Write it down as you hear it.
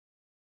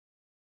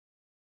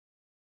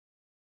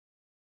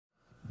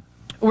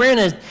We're in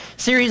a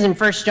series in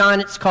 1 John.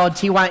 It's called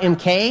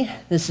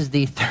TYMK. This is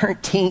the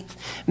 13th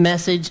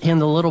message in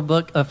the little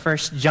book of 1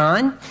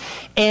 John.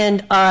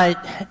 And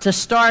to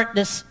start,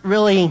 this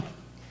really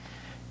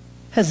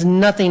has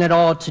nothing at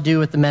all to do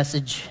with the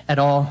message at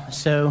all.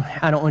 So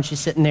I don't want you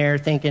sitting there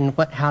thinking,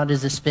 how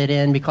does this fit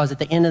in? Because at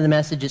the end of the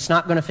message, it's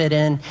not going to fit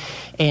in.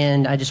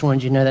 And I just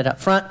wanted you to know that up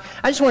front.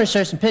 I just want to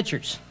show some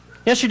pictures.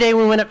 Yesterday,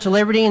 we went up to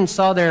Liberty and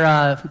saw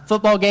their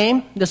football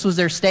game. This was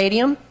their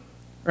stadium,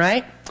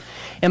 right?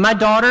 And my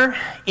daughter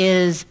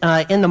is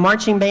in the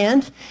marching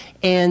band,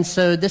 and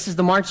so this is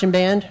the marching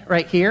band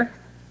right here.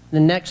 The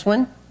next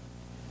one.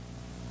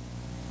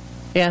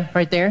 Yeah,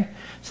 right there.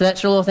 So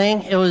that's your little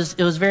thing. It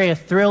was very a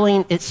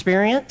thrilling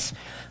experience.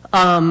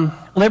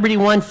 Liberty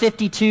won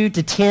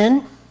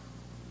 52-10.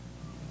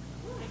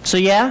 So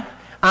yeah,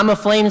 I'm a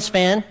Flames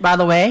fan, by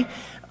the way.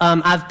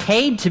 I've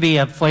paid to be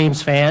a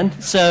Flames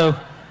fan, so,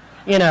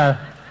 you know,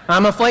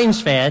 I'm a Flames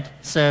fan.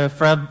 So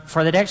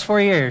for the next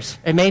 4 years,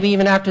 and maybe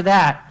even after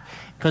that,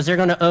 because they're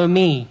going to owe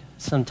me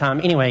sometime.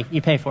 Anyway,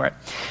 you pay for it.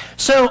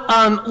 So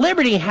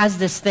Liberty has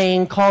this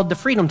thing called the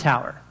Freedom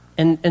Tower.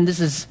 And this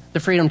is the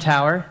Freedom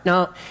Tower.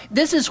 Now,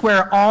 this is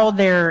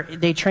where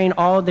they train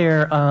all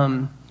their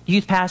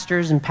youth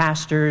pastors,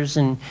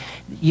 and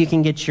you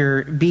can get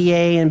your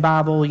BA in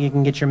Bible, you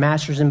can get your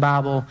master's in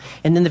Bible,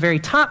 and then the very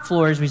top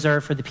floor is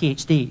reserved for the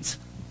PhDs.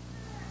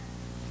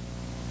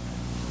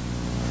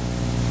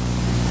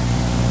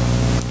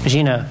 As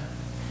you know,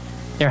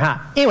 they're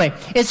high. Anyway,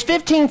 it's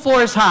 15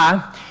 floors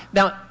high.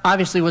 Now,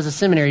 obviously, it was a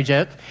seminary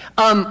joke.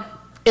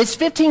 It's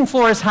 15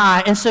 floors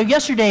high, and so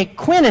yesterday,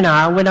 Quinn and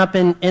I went up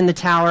in the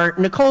tower.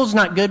 Nicole's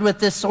not good with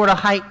this sort of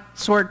height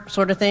sort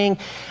of thing.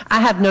 I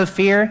have no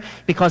fear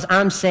because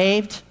I'm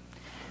saved.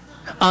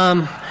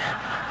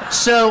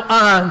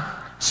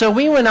 So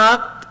we went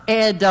up,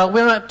 and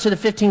we went up to the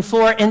 15th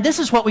floor, and this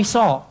is what we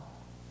saw.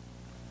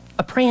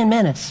 A praying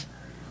mantis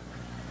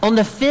on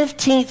the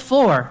 15th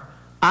floor.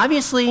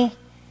 Obviously,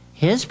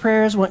 his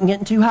prayers wasn't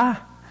getting too high.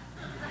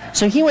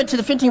 So he went to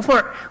the 15th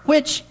floor,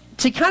 which,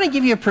 to kind of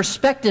give you a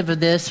perspective of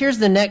this, here's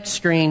the next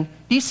screen.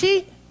 Do you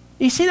see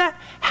that?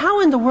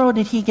 How in the world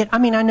did he get, I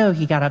know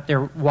he got up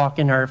there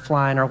walking or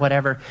flying or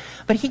whatever,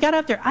 but he got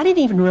up there. I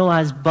didn't even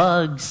realize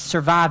bugs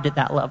survived at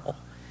that level.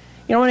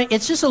 You know,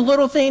 it's just a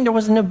little thing. There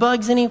wasn't no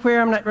bugs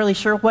anywhere. I'm not really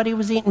sure what he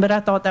was eating, but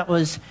I thought that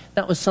was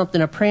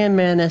something, a praying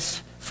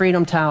mantis,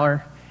 Freedom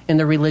Tower in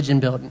the religion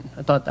building.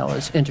 I thought that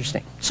was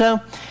interesting. So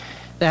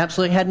that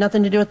absolutely had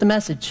nothing to do with the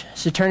message.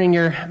 So turn in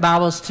your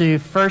Bibles to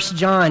 1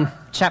 John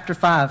chapter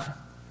 5.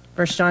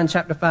 1 John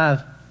chapter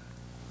 5.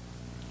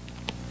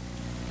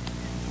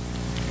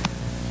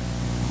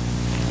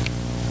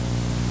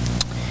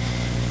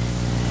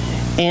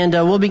 And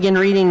we'll begin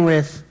reading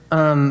with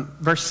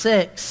verse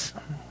 6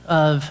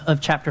 of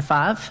chapter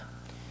 5.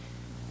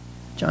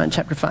 John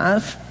chapter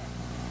 5.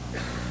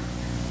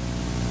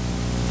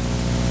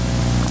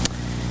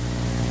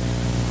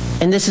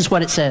 And this is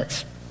what it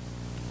says.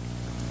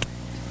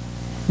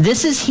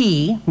 This is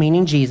he,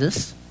 meaning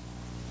Jesus,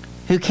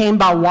 who came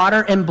by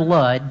water and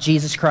blood,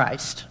 Jesus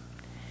Christ.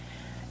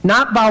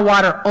 Not by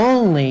water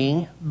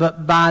only,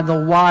 but by the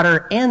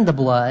water and the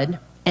blood.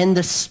 And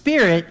the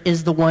Spirit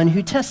is the one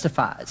who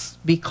testifies,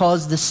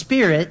 because the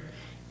Spirit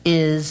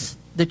is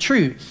the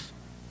truth.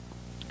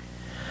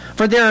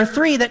 For there are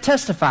three that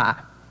testify.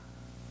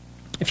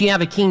 If you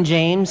have a King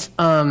James,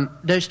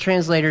 those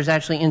translators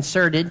actually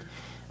inserted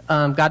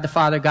God the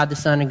Father, God the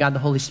Son, and God the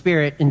Holy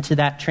Spirit into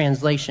that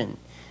translation.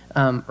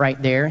 Right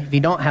there. If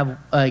you don't have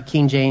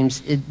King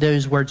James,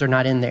 those words are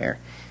not in there.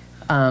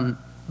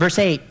 Verse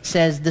 8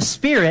 says, the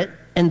Spirit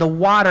and the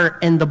water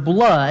and the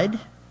blood,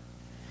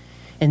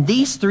 and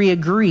these three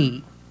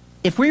agree.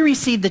 If we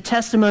receive the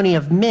testimony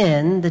of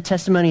men, the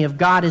testimony of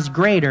God is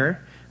greater,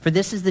 for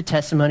this is the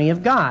testimony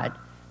of God,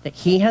 that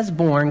he has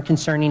borne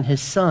concerning his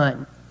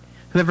Son.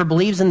 Whoever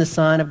believes in the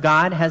Son of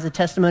God has a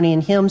testimony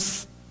in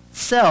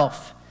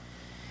himself.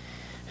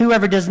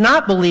 Whoever does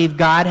not believe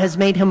God has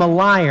made him a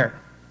liar,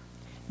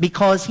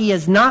 because he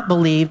has not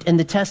believed in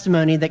the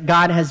testimony that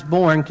God has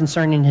borne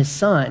concerning his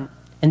Son.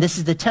 And this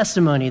is the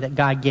testimony that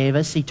God gave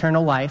us,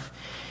 eternal life.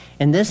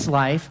 And this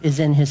life is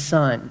in his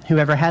Son.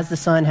 Whoever has the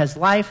Son has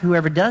life.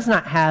 Whoever does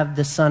not have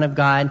the Son of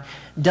God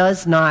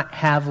does not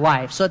have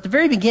life. So at the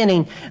very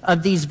beginning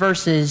of these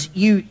verses,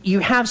 you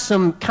have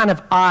some kind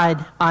of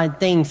odd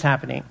things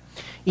happening.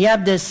 You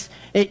have this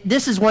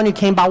is one who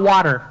came by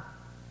water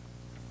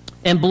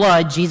and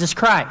blood, Jesus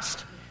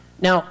Christ.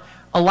 Now,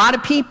 a lot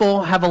of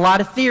people have a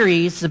lot of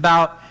theories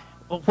about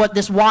what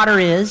this water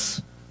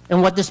is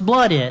and what this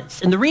blood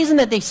is. And the reason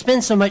that they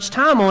spend so much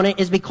time on it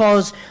is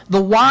because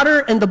the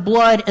water and the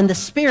blood and the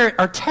Spirit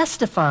are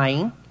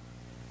testifying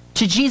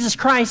to Jesus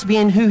Christ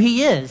being who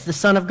he is, the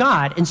Son of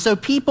God. And so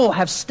people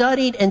have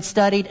studied and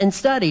studied and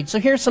studied. So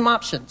here's some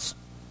options,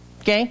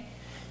 okay?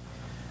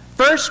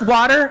 First,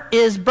 water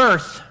is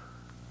birth,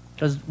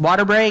 because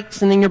water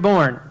breaks and then you're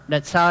born.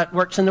 That's how it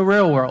works in the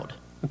real world.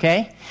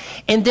 Okay?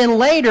 And then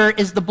later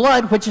is the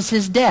blood, which is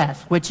his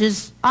death, which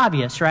is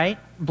obvious, right?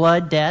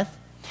 Blood, death.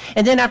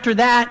 And then after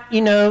that,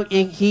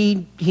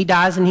 he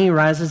dies and he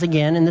rises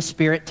again, and the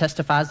Spirit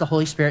testifies, the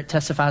Holy Spirit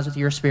testifies with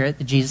your spirit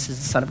that Jesus is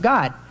the Son of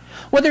God.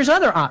 Well, there's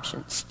other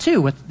options,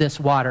 too, with this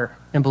water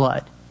and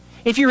blood.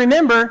 If you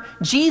remember,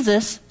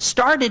 Jesus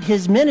started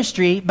his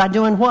ministry by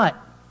doing what?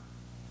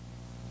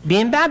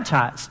 Being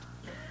baptized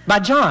by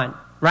John,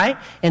 right?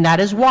 And that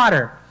is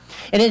water.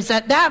 And it's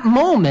at that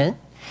moment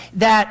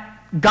that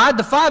God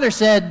the Father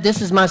said,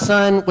 "This is my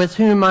Son with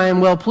whom I am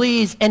well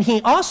pleased." And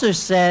he also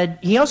sent,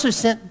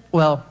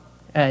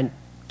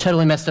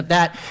 totally messed up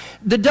that.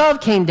 The dove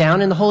came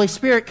down and the Holy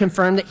Spirit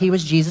confirmed that he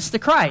was Jesus the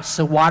Christ.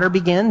 So water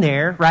began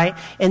there, right?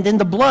 And then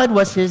the blood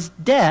was his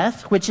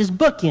death, which is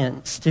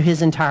bookends to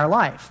his entire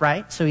life,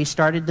 right? So he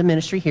started the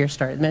ministry here,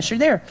 started the ministry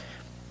there.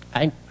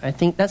 I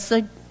think that's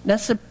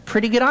a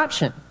pretty good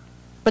option.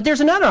 But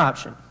there's another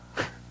option.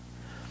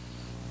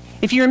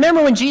 If you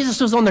remember when Jesus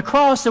was on the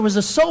cross, there was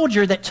a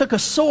soldier that took a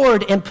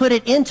sword and put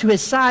it into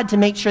his side to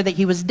make sure that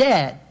he was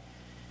dead.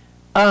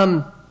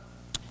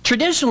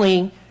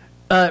 Traditionally,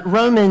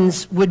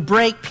 Romans would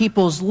break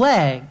people's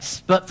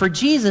legs, but for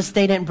Jesus,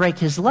 they didn't break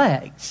his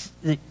legs.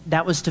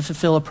 That was to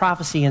fulfill a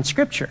prophecy in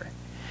Scripture.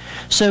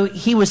 So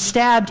he was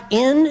stabbed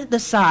in the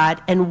side,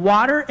 and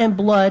water and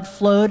blood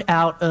flowed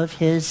out of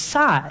his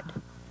side.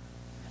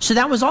 So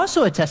that was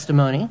also a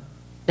testimony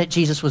that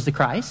Jesus was the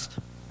Christ,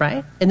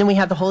 right? And then we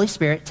have the Holy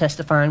Spirit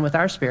testifying with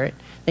our spirit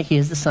that he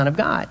is the Son of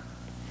God.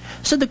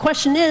 So the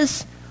question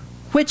is,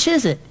 which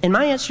is it? And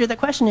my answer to that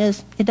question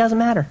is, it doesn't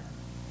matter.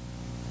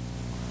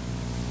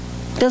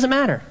 It doesn't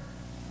matter.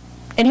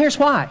 And here's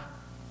why.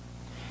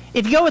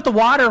 If you go with the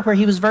water where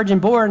he was virgin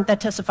born, that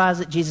testifies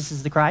that Jesus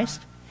is the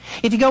Christ.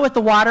 If you go with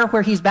the water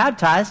where he's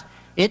baptized,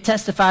 it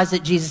testifies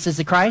that Jesus is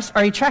the Christ.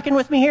 Are you tracking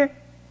with me here?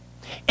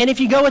 And if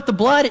you go with the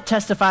blood, it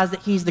testifies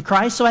that he's the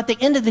Christ. So at the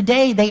end of the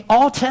day, they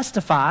all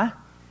testify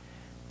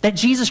that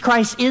Jesus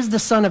Christ is the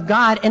Son of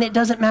God, and it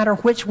doesn't matter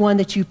which one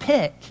that you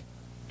pick.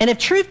 And if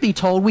truth be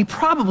told, we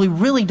probably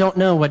really don't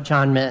know what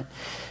John meant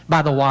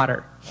by the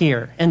water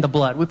here and the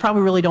blood. We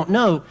probably really don't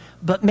know,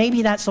 but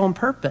maybe that's on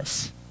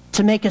purpose,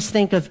 to make us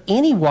think of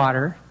any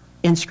water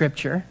in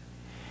Scripture,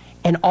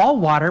 and all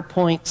water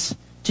points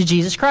to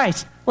Jesus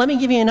Christ. Let me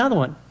give you another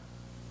one.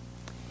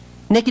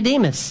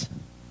 Nicodemus.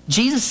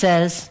 Jesus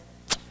says,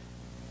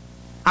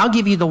 "I'll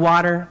give you the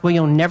water where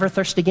you'll never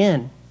thirst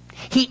again."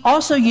 He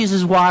also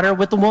uses water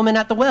with the woman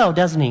at the well,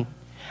 doesn't he?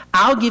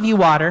 "I'll give you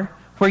water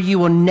where you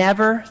will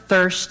never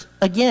thirst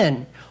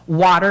again."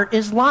 Water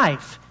is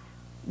life.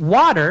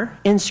 Water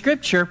in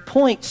Scripture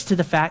points to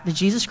the fact that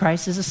Jesus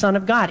Christ is the Son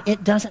of God.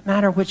 It doesn't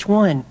matter which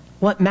one.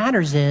 What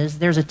matters is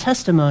there's a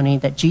testimony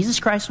that Jesus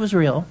Christ was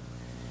real,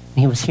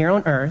 and he was here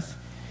on earth,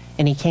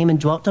 and he came and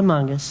dwelt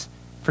among us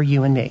for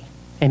you and me.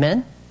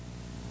 Amen?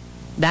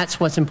 That's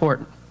what's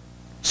important.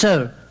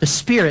 So, the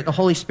Spirit, the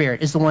Holy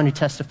Spirit, is the one who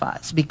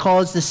testifies,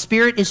 because the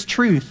Spirit is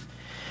truth.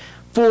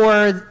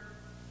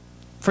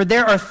 For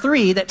there are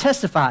three that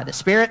testify, the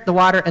Spirit, the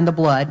water, and the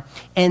blood,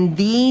 and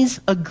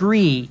these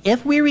agree.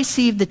 If we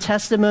receive the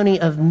testimony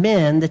of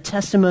men, the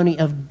testimony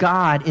of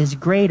God is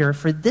greater,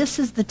 for this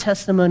is the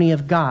testimony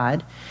of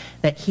God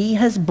that he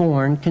has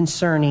borne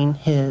concerning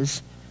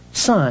his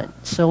Son.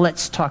 So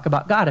let's talk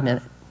about God a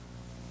minute.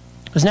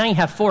 Because now you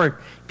have four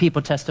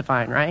people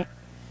testifying, right?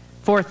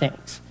 Four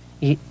things.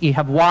 You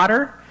have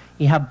water,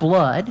 you have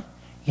blood,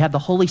 you have the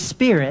Holy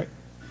Spirit,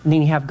 and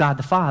then you have God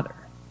the Father.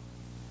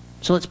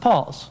 So let's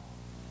pause.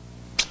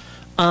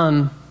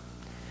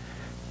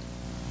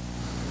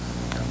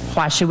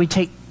 Why should we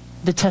take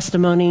the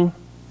testimony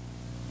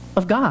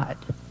of God?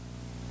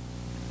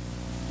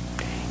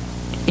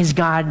 Is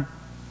God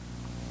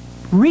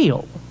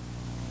real?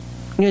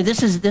 You know,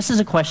 this is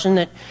a question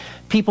that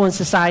people in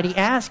society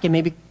ask, and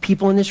maybe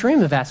people in this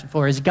room have asked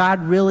before. Is God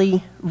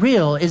really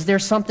real? Is there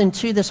something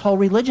to this whole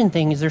religion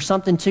thing? Is there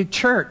something to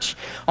church?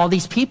 All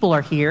these people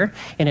are here,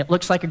 and it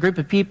looks like a group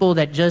of people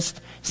that just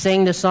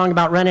sang this song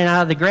about running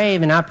out of the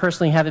grave, and I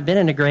personally haven't been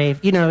in a grave.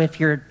 You know, if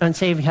you're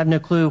unsaved, you have no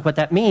clue what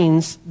that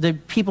means. The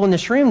people in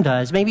this room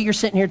does. Maybe you're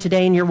sitting here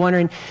today and you're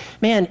wondering,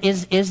 man,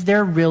 is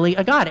there really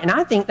a God? And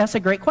I think that's a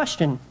great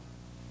question.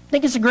 I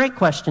think it's a great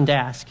question to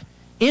ask.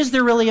 Is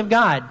there really a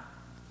God?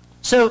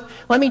 So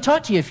let me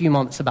talk to you a few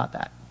moments about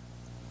that.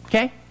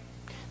 Okay?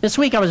 This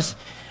week I was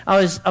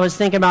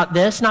thinking about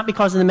this, not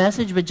because of the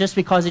message, but just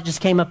because it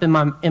just came up in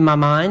my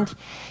mind.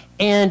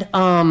 And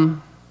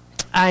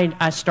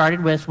I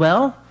started with,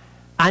 well,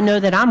 I know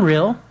that I'm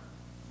real,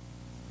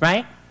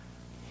 right?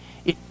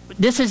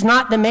 This is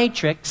not the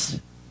Matrix,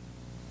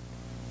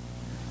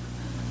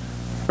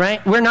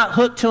 right? We're not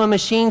hooked to a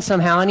machine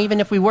somehow, and even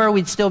if we were,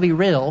 we'd still be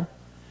real.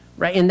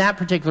 Right, in that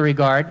particular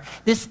regard,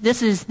 this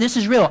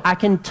is real. I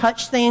can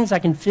touch things. I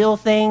can feel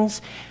things.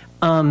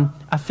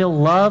 I feel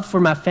love for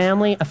my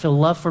family. I feel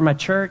love for my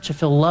church. I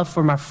feel love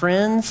for my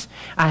friends.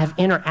 I have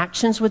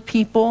interactions with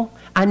people.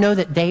 I know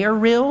that they are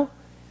real.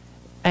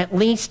 At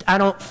least I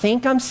don't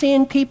think I'm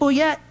seeing people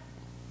yet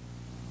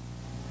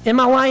in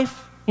my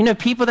life. You know,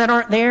 people that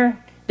aren't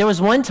there. There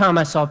was one time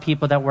I saw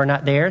people that were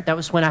not there. That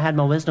was when I had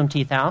my wisdom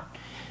teeth out.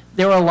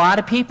 There were a lot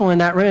of people in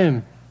that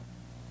room.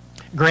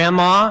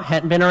 Grandma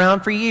hadn't been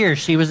around for years.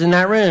 She was in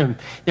that room.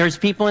 There's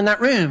people in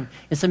that room.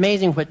 It's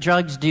amazing what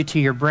drugs do to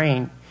your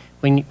brain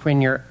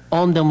when you're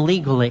on them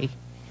legally.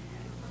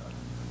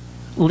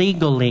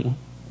 Legally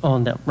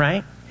on them,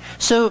 right?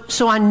 So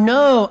I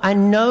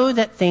know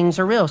that things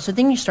are real. So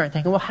then you start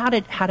thinking, well, how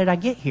did I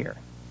get here?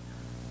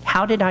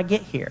 How did I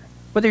get here?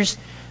 Well, there's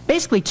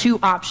basically two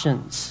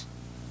options.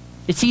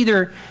 It's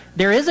either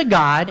there is a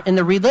God and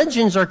the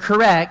religions are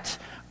correct,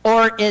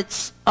 or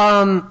it's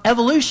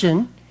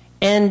evolution,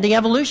 and the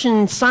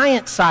evolution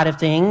science side of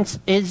things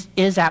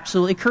is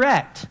absolutely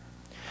correct.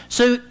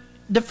 So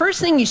the first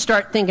thing you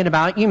start thinking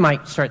about, you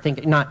might start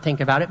thinking, not think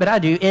about it, but I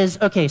do, is,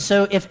 okay,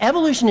 so if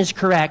evolution is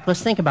correct,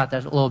 let's think about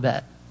that a little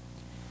bit.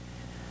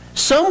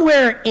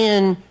 Somewhere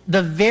in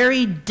the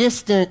very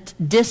distant,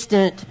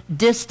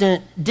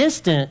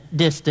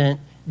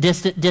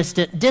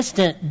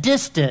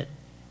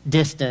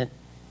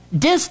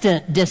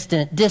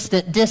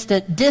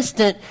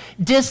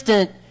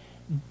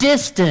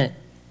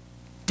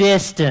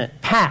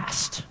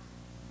 past,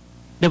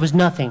 there was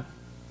nothing.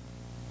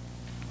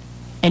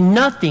 And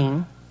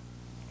nothing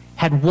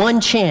had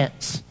one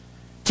chance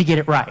to get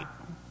it right.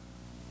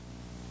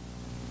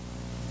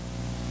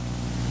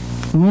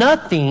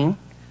 Nothing,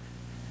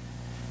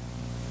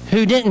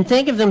 who didn't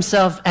think of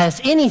themselves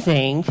as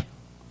anything,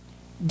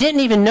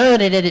 didn't even know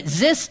that it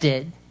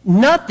existed,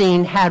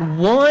 nothing had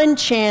one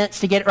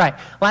chance to get it right.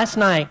 Last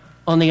night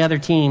on the other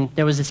team,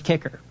 there was this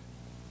kicker.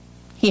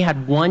 He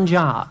had one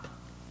job.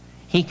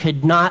 He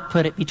could not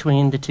put it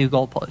between the two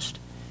goalposts.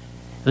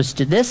 It was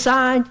to this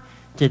side,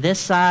 to this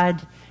side.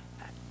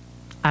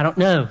 I don't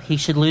know. He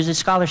should lose his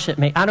scholarship.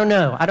 I don't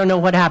know. I don't know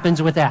what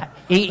happens with that.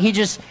 He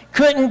just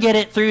couldn't get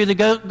it through the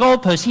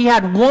goalpost. He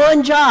had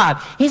one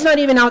job. He's not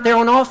even out there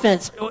on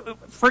offense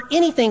for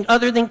anything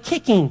other than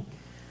kicking.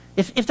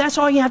 If that's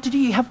all you have to do,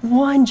 you have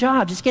one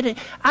job. Just get it.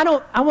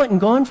 I wasn't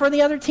going for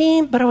the other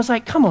team, but I was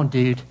like, come on,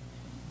 dude.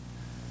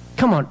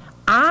 Come on.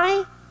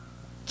 I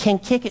can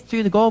kick it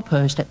through the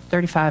goalpost at the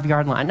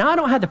 35-yard line. Now, I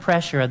don't have the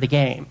pressure of the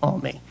game on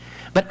me,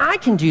 but I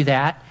can do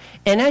that.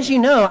 And as you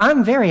know,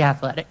 I'm very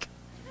athletic.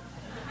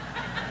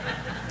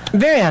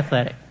 Very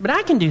athletic. But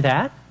I can do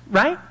that,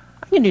 right?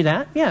 I can do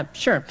that. Yeah,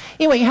 sure.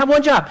 Anyway, you have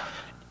one job.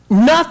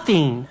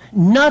 Nothing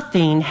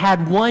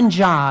had one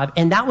job,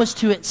 and that was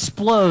to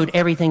explode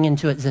everything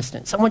into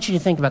existence. I want you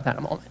to think about that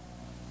a moment.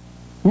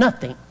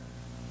 Nothing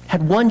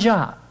had one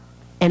job,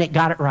 and it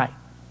got it right.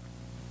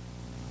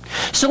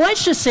 So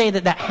let's just say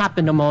that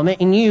happened a moment,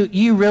 and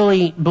you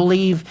really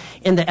believe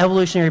in the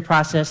evolutionary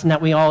process and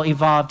that we all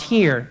evolved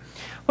here.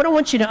 What I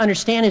want you to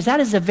understand is that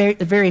is a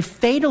very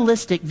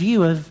fatalistic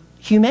view of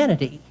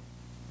humanity.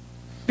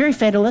 Very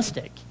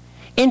fatalistic.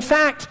 In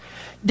fact,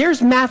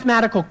 there's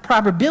mathematical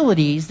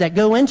probabilities that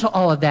go into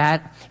all of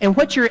that, and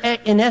what you're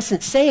in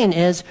essence saying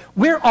is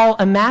we're all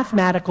a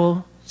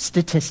mathematical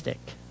statistic.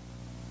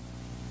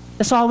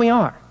 That's all we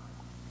are.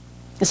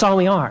 That's all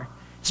we are.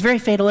 It's very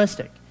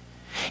fatalistic.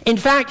 In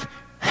fact,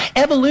 the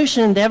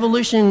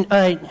evolution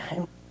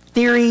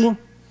theory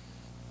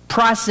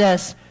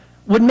process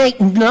would make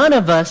none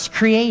of us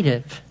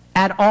creative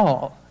at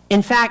all.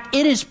 In fact,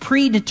 it is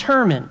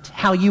predetermined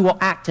how you will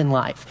act in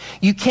life.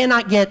 You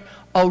cannot get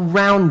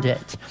around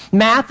it.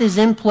 Math is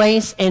in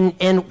place, and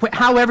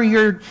however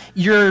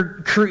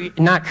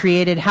not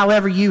created,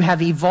 however you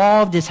have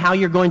evolved is how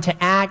you're going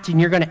to act,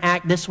 and you're going to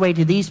act this way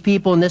to these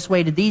people and this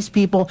way to these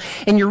people,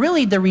 and you're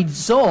really the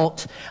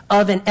result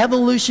of an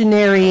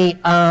evolutionary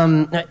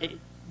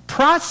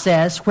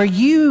process where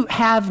you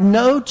have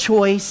no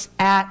choice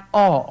at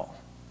all.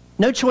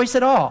 No choice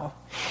at all.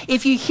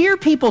 If you hear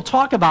people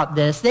talk about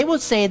this, they will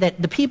say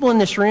that the people in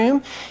this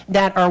room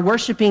that are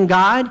worshiping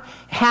God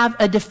have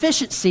a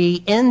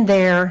deficiency in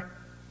their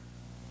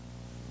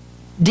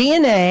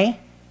DNA,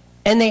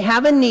 and they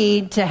have a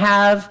need to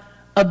have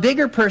a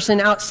bigger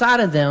person outside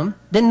of them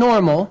than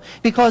normal,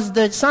 because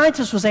the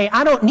scientists will say,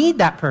 I don't need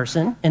that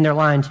person, and they're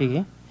lying to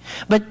you.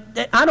 But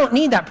I don't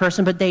need that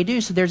person, but they do,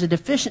 so there's a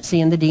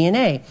deficiency in the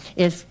DNA.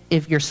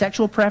 If your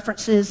sexual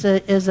preference is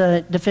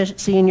a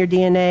deficiency in your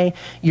DNA,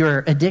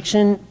 your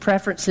addiction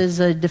preference is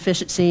a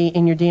deficiency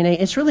in your DNA,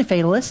 it's really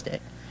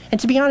fatalistic.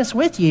 And to be honest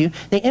with you,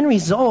 the end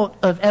result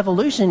of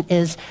evolution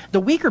is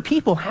the weaker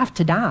people have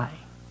to die.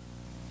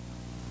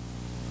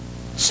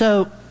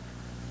 So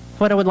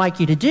what I would like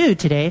you to do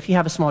today, if you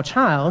have a small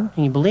child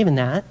and you believe in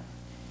that,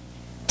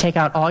 take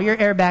out all your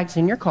airbags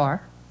in your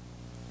car.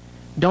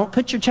 Don't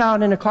put your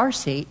child in a car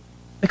seat,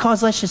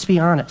 because let's just be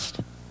honest.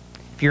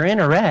 If you're in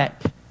a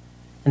wreck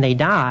and they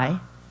die,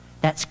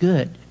 that's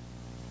good.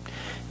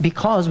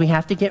 Because we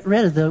have to get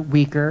rid of the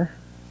weaker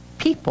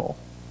people.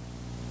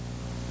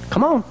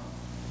 Come on,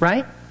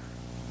 right?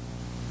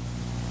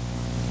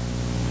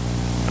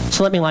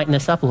 So let me lighten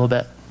this up a little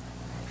bit.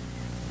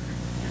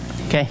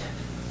 Okay.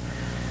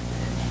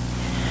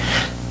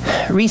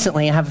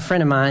 Recently, I have a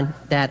friend of mine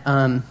that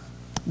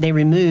they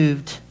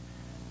removed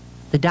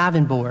the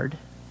diving board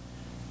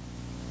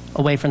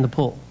away from the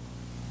pool.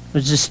 It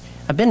was just,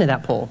 I've been to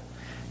that pool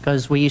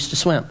because we used to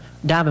swim,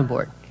 diving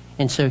board.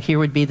 And so here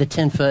would be the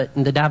 10-foot,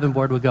 and the diving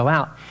board would go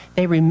out.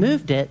 They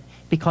removed it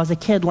because a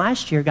kid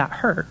last year got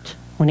hurt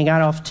when he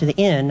got off to the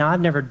end. Now, I've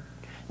never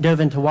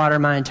dove into water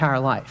my entire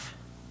life.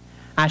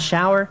 I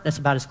shower, that's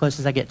about as close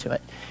as I get to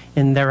it.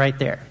 And they're right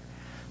there.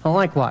 I don't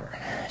like water.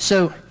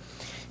 So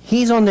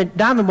he's on the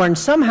diving board, and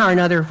somehow or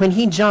another, when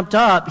he jumped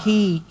up,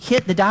 he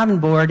hit the diving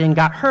board and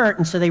got hurt,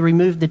 and so they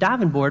removed the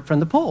diving board from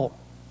the pool.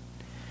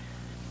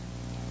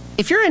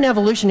 If you're an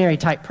evolutionary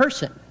type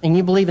person and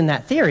you believe in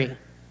that theory,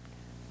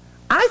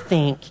 I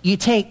think you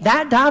take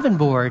that diving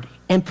board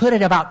and put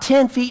it about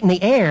 10 feet in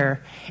the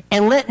air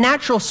and let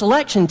natural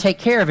selection take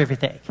care of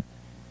everything.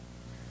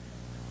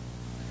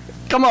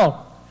 Come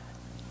on.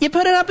 You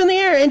put it up in the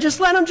air and just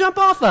let them jump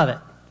off of it,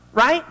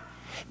 right?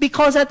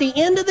 Because at the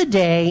end of the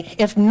day,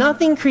 if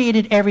nothing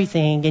created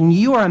everything and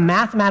you are a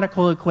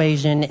mathematical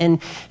equation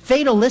and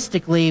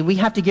fatalistically we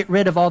have to get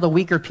rid of all the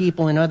weaker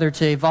people in order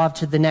to evolve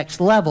to the next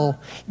level,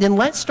 then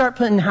let's start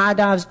putting high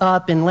dives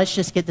up and let's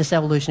just get this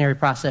evolutionary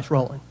process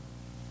rolling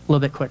a little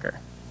bit quicker.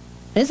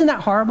 Isn't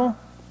that horrible?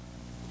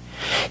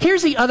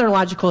 Here's the other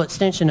logical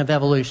extension of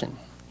evolution,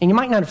 and you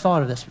might not have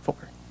thought of this before.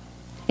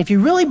 If you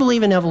really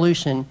believe in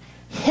evolution,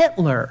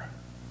 Hitler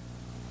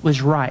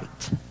was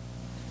right.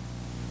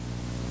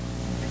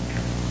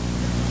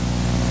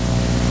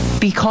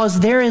 Because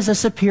there is a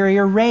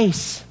superior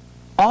race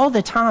all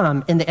the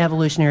time in the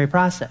evolutionary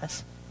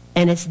process.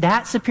 And it's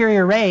that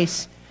superior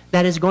race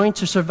that is going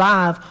to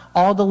survive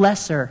all the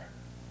lesser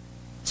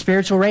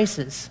spiritual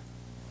races.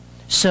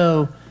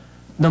 So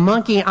the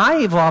monkey I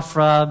evolved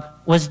from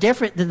was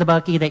different than the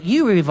monkey that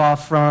you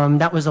evolved from.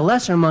 That was a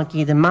lesser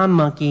monkey than my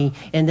monkey.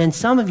 And then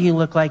some of you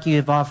look like you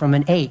evolved from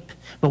an ape.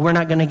 But we're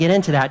not going to get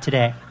into that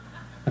today.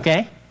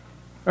 Okay?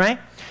 Right?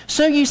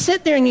 So you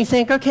sit there and you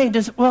think,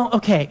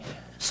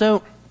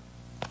 so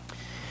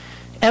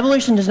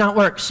evolution does not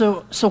work.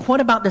 So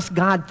what about this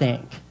God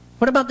thing?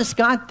 What about this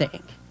God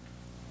thing?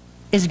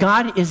 Is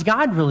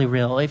God really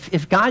real?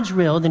 If God's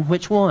real, then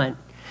which one?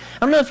 I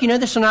don't know if you know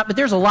this or not, but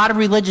there's a lot of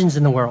religions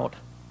in the world.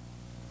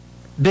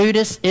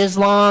 Buddhist,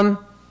 Islam,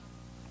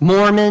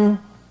 Mormon,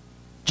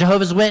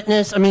 Jehovah's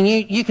Witness. I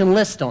mean, you can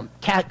list them.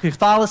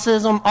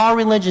 Catholicism, all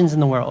religions in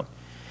the world.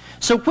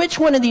 So which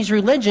one of these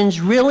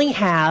religions really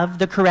have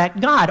the correct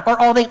God?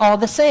 Or are they all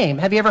the same?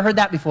 Have you ever heard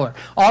that before?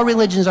 All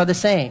religions are the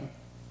same.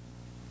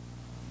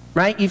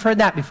 Right? You've heard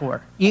that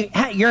before.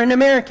 You're an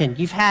American.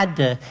 You've had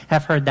to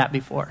have heard that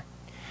before.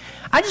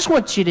 I just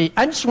want you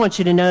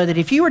to know that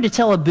if you were to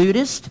tell a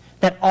Buddhist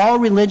that all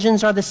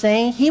religions are the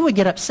same, he would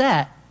get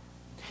upset.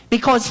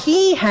 Because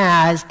he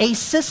has a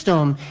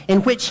system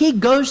in which he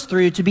goes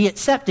through to be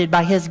accepted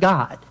by his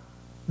God,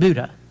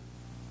 Buddha.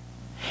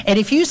 And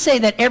if you say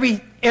that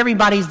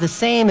everybody's the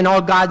same and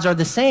all gods are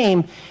the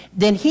same,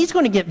 then he's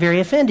going to get very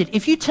offended.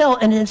 If you tell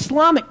an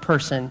Islamic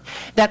person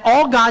that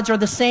all gods are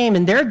the same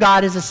and their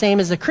God is the same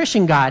as a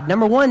Christian God,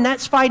 number one,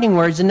 that's fighting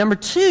words. And number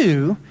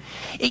two,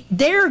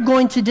 they're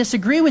going to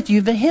disagree with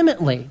you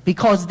vehemently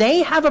because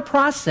they have a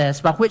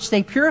process by which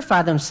they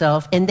purify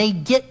themselves and they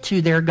get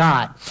to their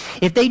God.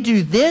 If they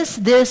do this,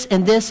 this,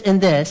 and this,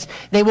 and this,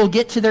 they will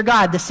get to their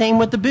God. The same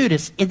with the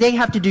Buddhists. If they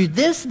have to do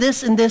this,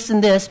 this, and this,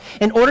 and this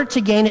in order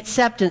to gain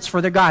acceptance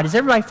for their God. Does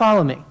everybody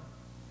follow me?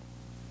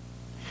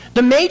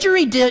 The major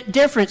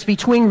difference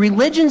between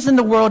religions in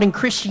the world and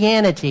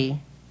Christianity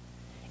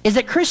is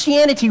that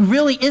Christianity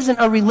really isn't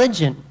a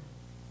religion.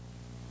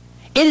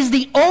 It is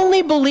the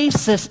only belief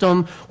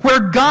system where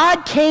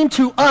God came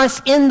to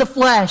us in the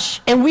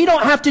flesh, and we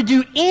don't have to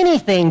do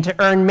anything to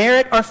earn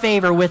merit or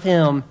favor with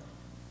Him.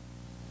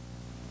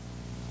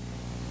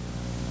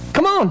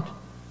 Come on.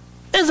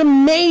 There's a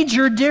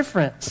major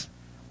difference.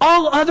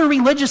 All other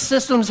religious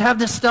systems have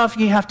this stuff.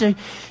 You have to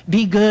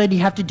be good. You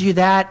have to do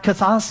that.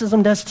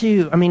 Catholicism does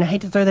too. I mean, I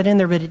hate to throw that in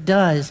there, but it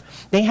does.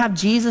 They have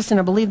Jesus, and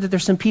I believe that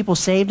there's some people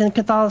saved in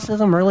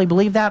Catholicism. I really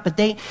believe that.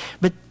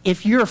 But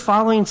if you're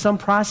following some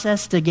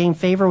process to gain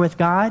favor with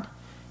God,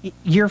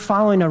 you're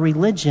following a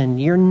religion.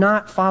 You're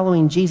not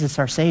following Jesus,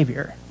 our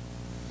Savior.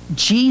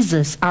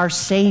 Jesus, our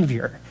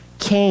Savior,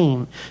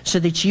 came so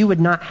that you would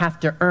not have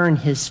to earn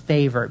His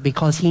favor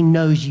because He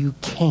knows you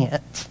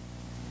can't.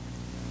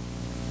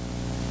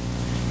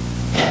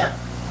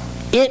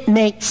 It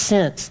makes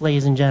sense,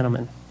 ladies and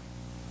gentlemen,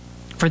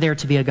 for there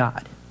to be a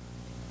God.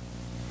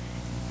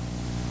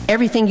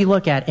 Everything you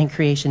look at in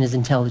creation is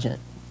intelligent.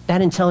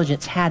 That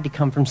intelligence had to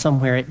come from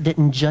somewhere. It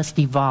didn't just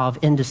evolve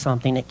into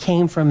something. It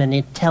came from an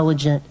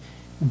intelligent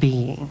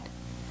being.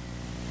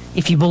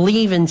 If you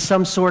believe in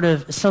some sort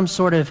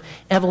of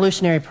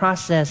evolutionary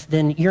process,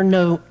 then you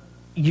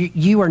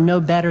are no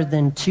better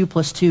than 2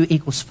 + 2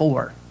 =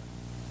 4.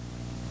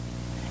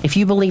 If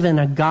you believe in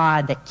a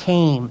God that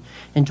came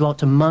and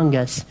dwelt among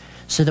us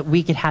so that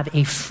we could have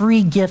a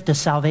free gift of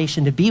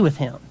salvation to be with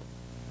Him,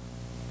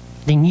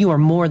 then you are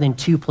more than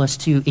 2 +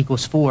 2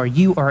 = 4.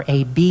 You are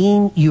a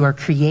being, you are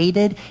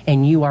created,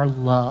 and you are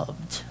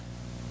loved.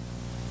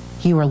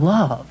 You are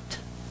loved.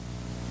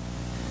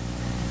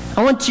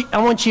 I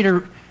want you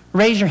to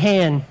raise your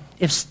hand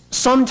if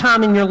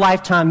sometime in your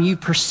lifetime you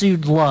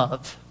pursued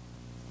love.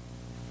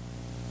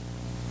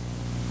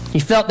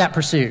 You felt that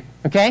pursuit,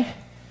 okay?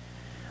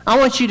 I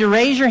want you to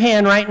raise your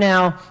hand right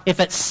now if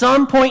at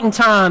some point in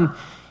time,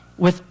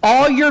 with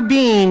all your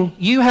being,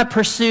 you have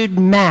pursued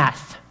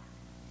math.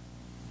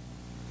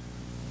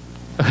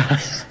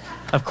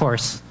 Of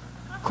course,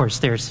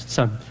 there's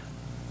some.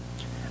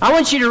 I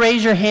want you to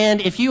raise your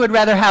hand if you would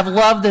rather have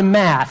love than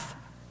math.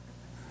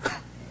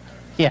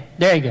 Yeah,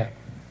 there you go.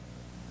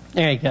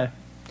 There you go.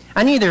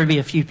 I knew there would be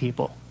a few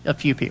people.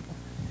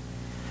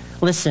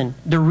 Listen,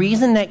 the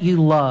reason that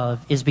you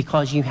love is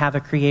because you have a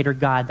Creator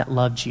God that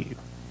loved you.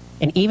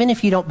 And even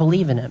if you don't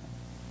believe in Him,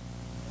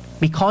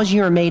 because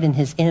you are made in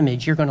His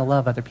image, you're going to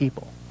love other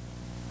people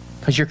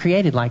because you're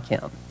created like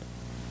Him.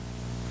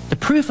 The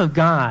proof of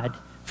God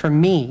for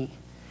me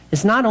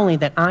is not only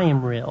that I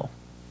am real,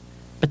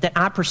 but that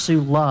I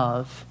pursue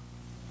love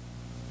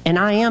and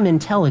I am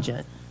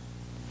intelligent.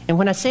 And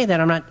when I say that,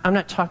 I'm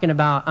not talking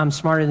about I'm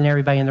smarter than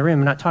everybody in the room.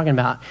 I'm not talking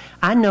about,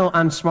 I know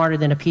I'm smarter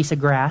than a piece of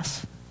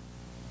grass,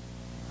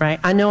 right?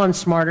 I know I'm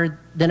smarter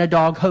than a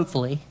dog,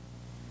 hopefully.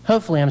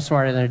 Hopefully I'm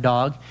smarter than a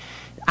dog.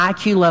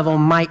 IQ level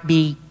might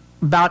be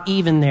about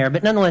even there,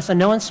 but nonetheless, I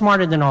know I'm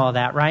smarter than all of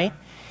that, right?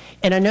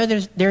 And I know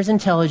there's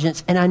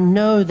intelligence, and I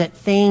know that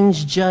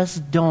things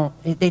just don't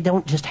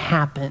just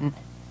happen,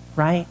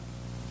 right?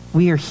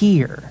 We are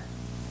here.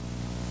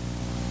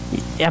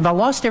 Have I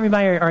lost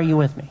everybody, or are you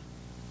with me?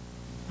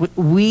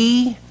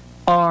 We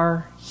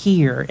are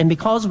here, and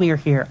because we are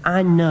here,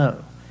 I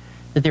know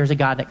that there's a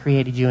God that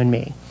created you and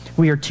me.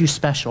 We are too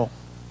special.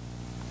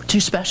 We're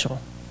too special.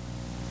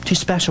 Too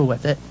special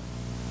with it.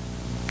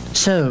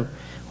 So,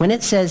 when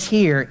it says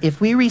here, if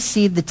we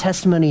receive the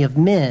testimony of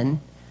men,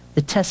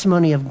 the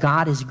testimony of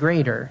God is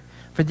greater.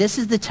 For this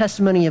is the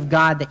testimony of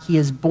God that He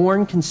is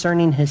born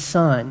concerning His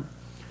Son.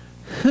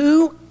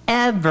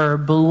 Whoever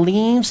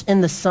believes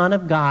in the Son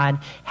of God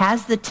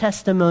has the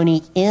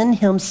testimony in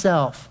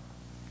himself.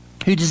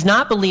 Who does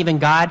not believe in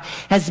God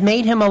has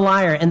made him a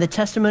liar, and the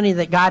testimony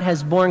that God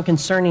has borne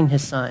concerning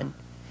His Son.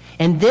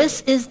 And this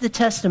is the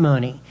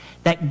testimony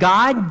that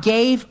God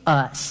gave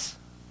us,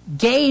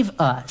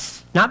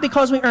 not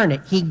because we earned it.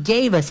 He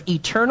gave us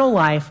eternal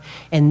life,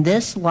 and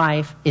this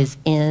life is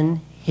in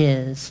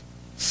His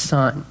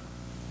Son.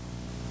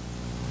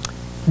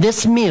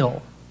 This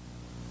meal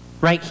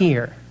right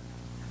here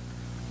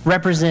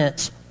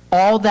represents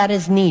all that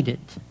is needed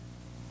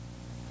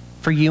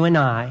for you and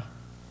I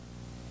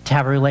to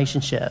have a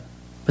relationship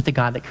with the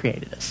God that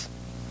created us.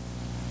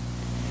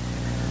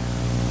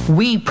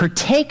 We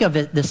partake of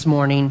it this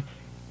morning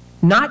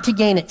not to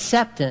gain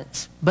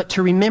acceptance, but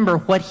to remember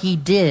what He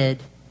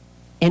did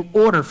in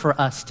order for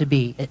us to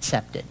be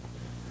accepted.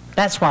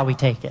 That's why we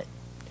take it.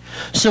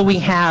 So we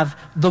have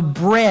the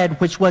bread,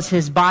 which was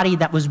His body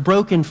that was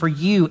broken for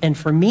you and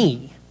for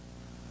me.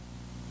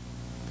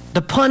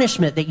 The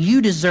punishment that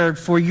you deserved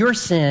for your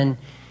sin,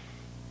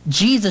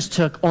 Jesus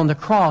took on the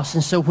cross.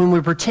 And so when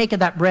we partake of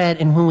that bread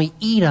and when we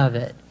eat of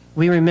it,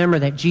 we remember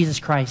that Jesus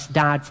Christ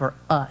died for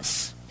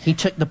us. He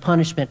took the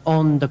punishment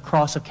on the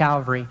cross of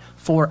Calvary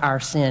for our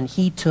sin.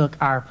 He took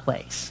our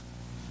place.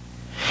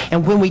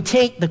 And when we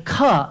take the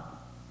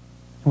cup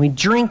and we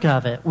drink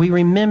of it, we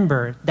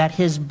remember that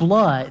His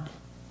blood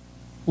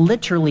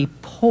literally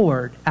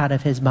poured out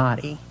of His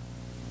body.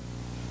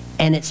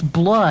 And it's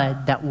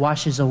blood that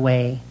washes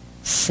away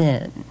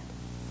sin.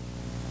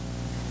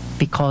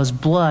 Because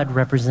blood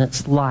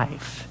represents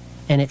life.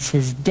 And it's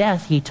His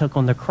death He took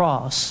on the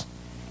cross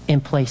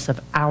in place of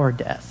our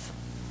death.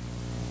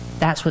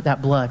 That's what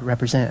that blood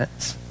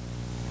represents.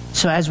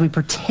 So as we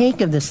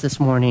partake of this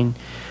morning,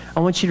 I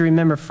want you to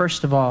remember,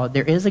 first of all,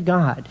 there is a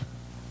God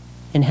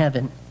in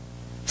heaven.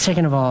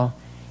 Second of all,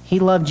 He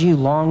loved you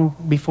long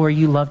before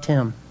you loved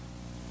Him.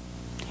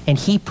 And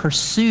He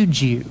pursued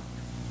you.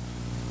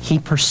 He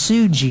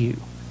pursued you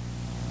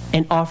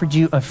and offered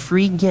you a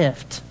free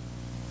gift.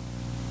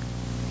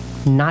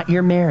 Not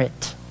your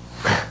merit.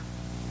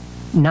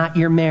 Not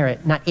your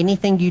merit. Not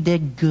anything you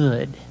did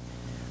good.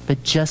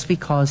 But just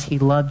because He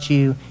loved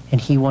you and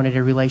He wanted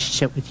a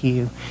relationship with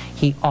you,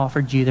 He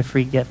offered you the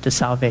free gift of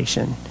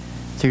salvation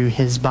through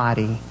His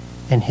body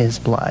and His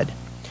blood.